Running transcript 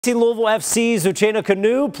Louisville FC's Uchenna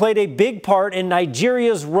Kanu played a big part in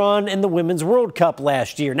Nigeria's run in the Women's World Cup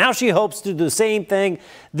last year. Now she hopes to do the same thing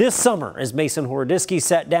this summer as Mason Horodisky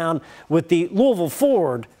sat down with the Louisville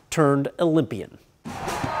forward turned Olympian.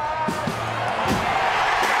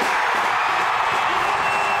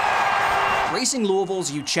 Racing Louisville's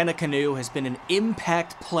Uchenna Kanu has been an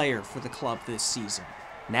impact player for the club this season.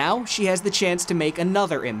 Now she has the chance to make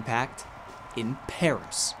another impact in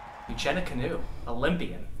Paris. Uchenna Kanu,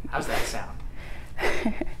 Olympian. How's that sound?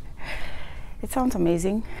 It sounds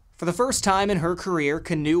amazing. For the first time in her career,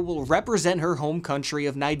 Kanu will represent her home country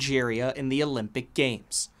of Nigeria in the Olympic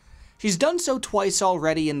Games. She's done so twice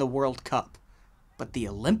already in the World Cup. But the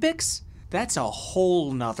Olympics? That's a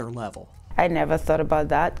whole nother level. I never thought about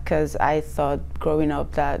that because I thought growing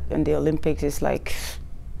up that in the Olympics is like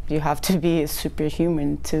you have to be a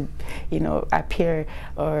superhuman to, appear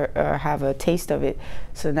or have a taste of it.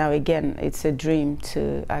 So now again, it's a dream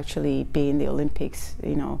to actually be in the Olympics,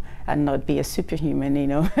 and not be a superhuman,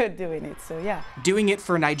 doing it. So yeah. Doing it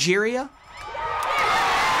for Nigeria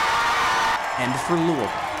and for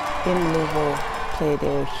Louisville. Being in Louisville played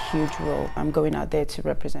a huge role. I'm going out there to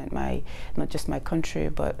represent not just my country,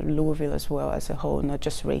 but Louisville as well as a whole, not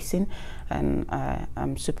just racing. And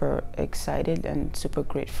I'm super excited and super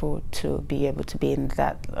grateful to be able to be in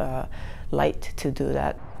that light to do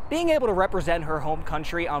that. Being able to represent her home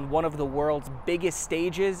country on one of the world's biggest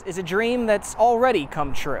stages is a dream that's already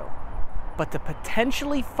come true. But to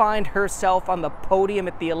potentially find herself on the podium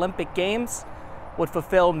at the Olympic Games would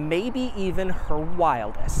fulfill maybe even her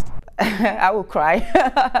wildest. I will cry.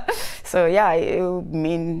 So yeah, it would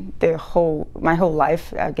mean my whole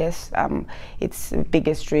life, I guess. It's the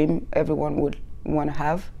biggest dream everyone would want to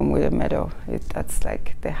have. With a medal, that's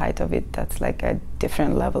like the height of it. That's like a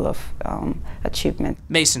different level of achievement.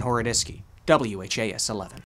 Mason Horodisky, WHAS 11.